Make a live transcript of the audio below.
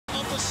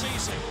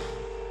season.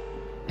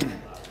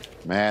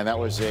 Man, that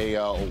was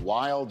a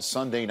wild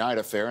Sunday night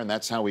affair, and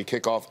that's how we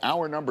kick off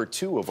hour number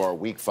 2 of our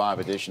Week 5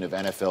 edition of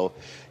NFL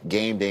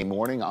Game Day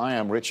Morning. I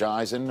am Rich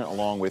Eisen,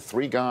 along with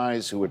 3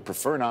 guys who would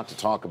prefer not to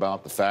talk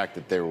about the fact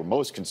that they were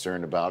most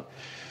concerned about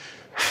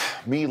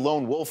me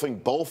lone wolfing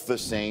both the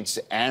Saints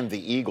and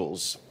the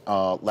Eagles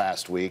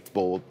last week.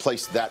 We'll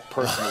place that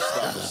personal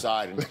stuff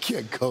aside and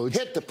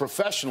hit the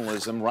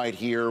professionalism right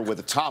here with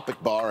a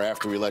topic bar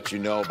after we let you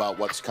know about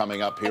what's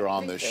coming up here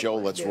on the show.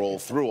 Let's roll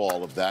through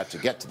all of that to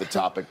get to the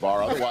topic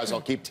bar. Otherwise,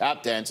 I'll keep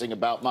tap dancing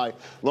about my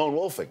lone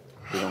wolfing.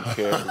 We don't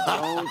care. We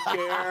don't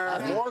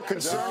care. More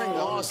concerning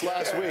loss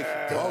last week.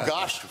 Oh,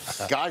 gosh.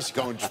 Guys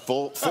going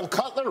full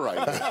Cutler right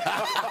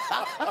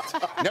now.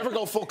 Never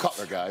go full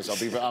Cutler, guys.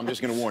 I'm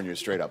just going to warn you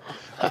straight up.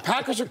 The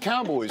Packers or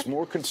Cowboys,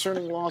 more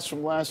concerning loss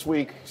from last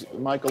week.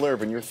 Michael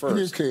Irvin, you're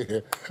first.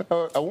 I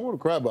want to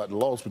cry about the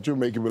loss, but you're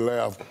making me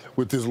laugh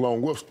with this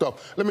lone wolf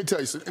stuff. Let me tell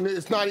you, and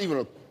it's not even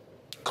a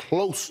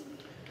close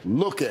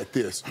look at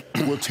this.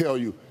 Will tell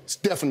you it's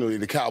definitely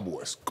the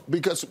Cowboys,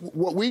 because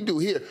what we do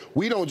here,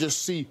 we don't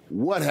just see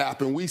what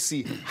happened, we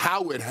see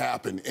how it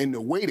happened. And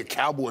the way the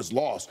Cowboys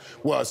lost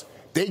was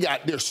they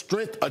got their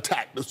strength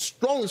attacked. The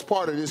strongest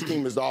part of this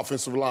team is the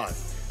offensive line,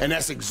 and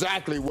that's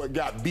exactly what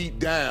got beat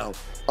down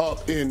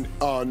up in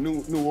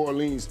New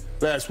Orleans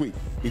last week.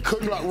 He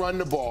could not run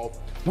the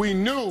ball. We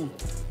knew,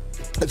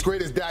 as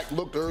great as Dak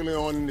looked early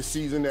on in the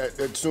season,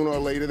 that sooner or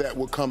later that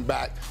would come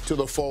back to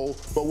the fold.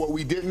 But what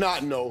we did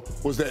not know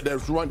was that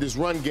this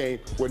run game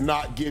would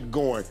not get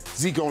going.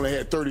 Zeke only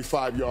had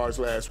 35 yards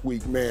last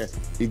week, man.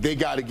 They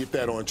got to get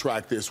that on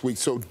track this week.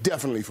 So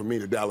definitely for me,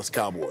 the Dallas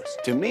Cowboys.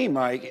 To me,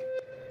 Mike,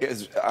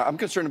 I'm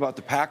concerned about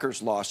the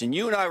Packers' loss. And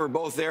you and I were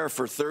both there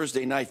for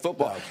Thursday Night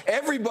Football.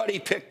 Everybody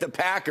picked the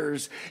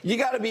Packers. You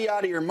got to be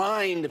out of your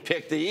mind to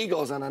pick the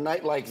Eagles on a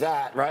night like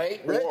that, right,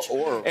 Rich?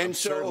 Or and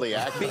absurdly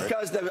accurate.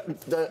 Because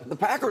the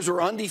Packers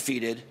were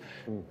undefeated,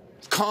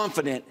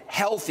 confident,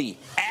 healthy,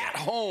 at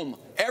home.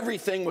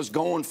 Everything was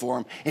going for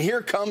them. And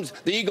here comes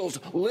the Eagles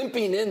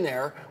limping in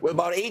there with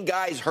about 8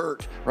 guys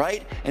hurt,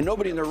 right? And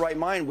nobody in their right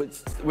mind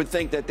would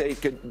think that they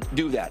could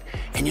do that.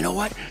 And you know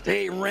what?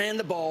 They ran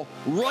the ball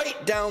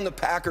right down the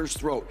Packers'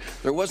 throat.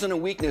 There wasn't a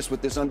weakness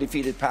with this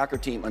undefeated Packer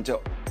team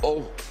until,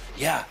 oh,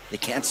 yeah, they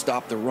can't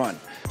stop the run.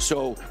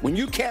 So when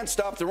you can't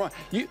stop the run,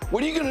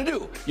 what are you going to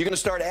do? You're going to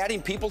start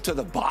adding people to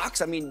the box?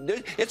 I mean,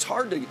 it's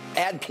hard to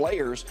add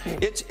players.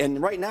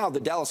 And right now, the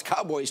Dallas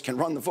Cowboys can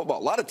run the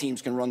football. A lot of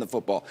teams can run the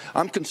football.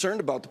 I'm concerned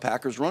about the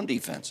Packers' run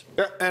defense.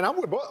 And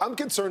I'm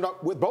concerned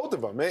with both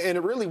of them. And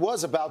it really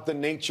was about the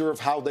nature of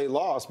how they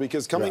lost,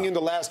 because coming into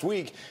last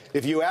week,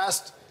 if you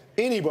asked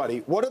anybody,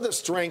 what are the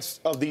strengths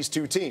of these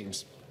two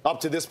teams? Up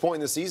to this point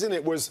in the season,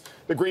 it was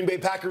the Green Bay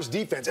Packers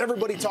defense.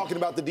 Everybody talking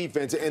about the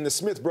defense and the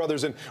Smith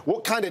brothers and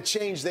what kind of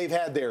change they've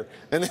had there.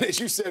 And then, as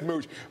you said,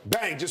 Mooch,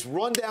 bang, just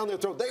run down their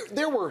throat.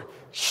 There were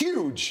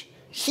huge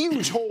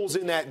holes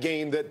in that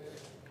game that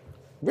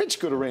Rich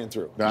could have ran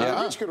through.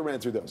 Yeah, Rich could have ran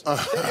through those.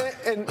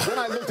 And then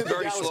I looked at the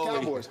Dallas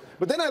Cowboys.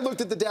 But then I looked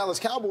at the Dallas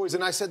Cowboys,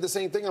 and I said the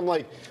same thing. I'm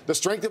like, the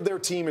strength of their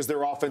team is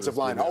their offensive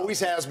line. Always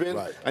has been.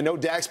 Right. I know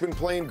Dak's been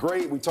playing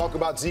great. We talk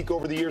about Zeke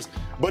over the years.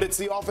 But it's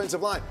the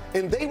offensive line.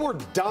 And they were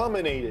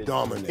dominated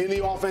in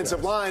the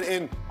offensive line.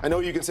 And I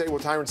know you can say, well,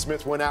 Tyron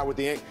Smith went out with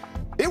the ankle.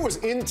 It was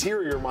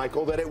interior,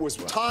 Michael, that it was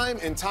time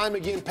and time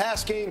again,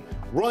 pass game,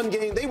 run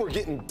game. They were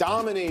getting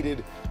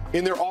dominated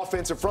in their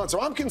offensive front. So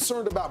I'm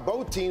concerned about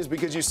both teams,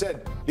 because you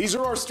said these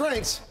are our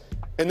strengths,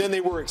 and then they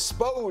were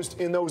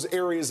exposed in those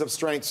areas of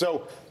strength.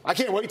 So I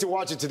can't wait to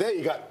watch it today.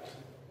 You got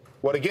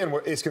what, again,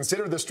 is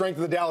considered the strength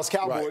of the Dallas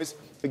Cowboys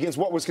against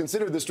what was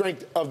considered the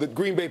strength of the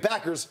Green Bay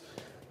Packers.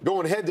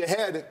 Going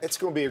head-to-head, it's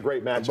going to be a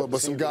great matchup.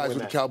 But some guys with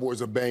the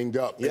Cowboys are banged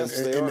up in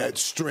that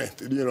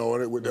strength, you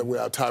know,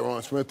 without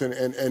Tyron Smith.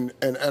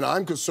 And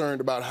I'm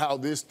concerned about how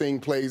this thing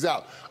plays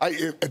out.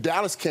 If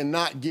Dallas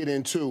cannot get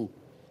into,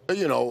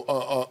 you know,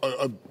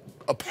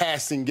 a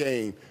passing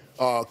game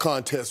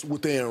contest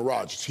with Aaron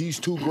Rodgers. He's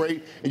too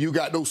great, and you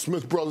got those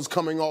Smith brothers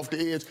coming off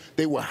the edge.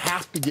 They will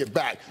have to get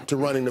back to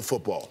running the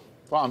football.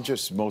 Well, I'm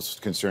just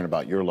most concerned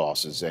about your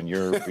losses, and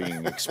you're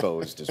being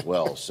exposed as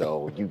well.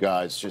 So you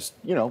guys just,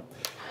 you know,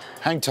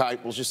 hang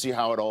tight. We'll just see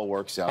how it all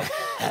works out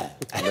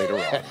later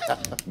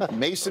on.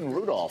 Mason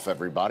Rudolph,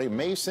 everybody.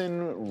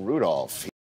 Mason Rudolph.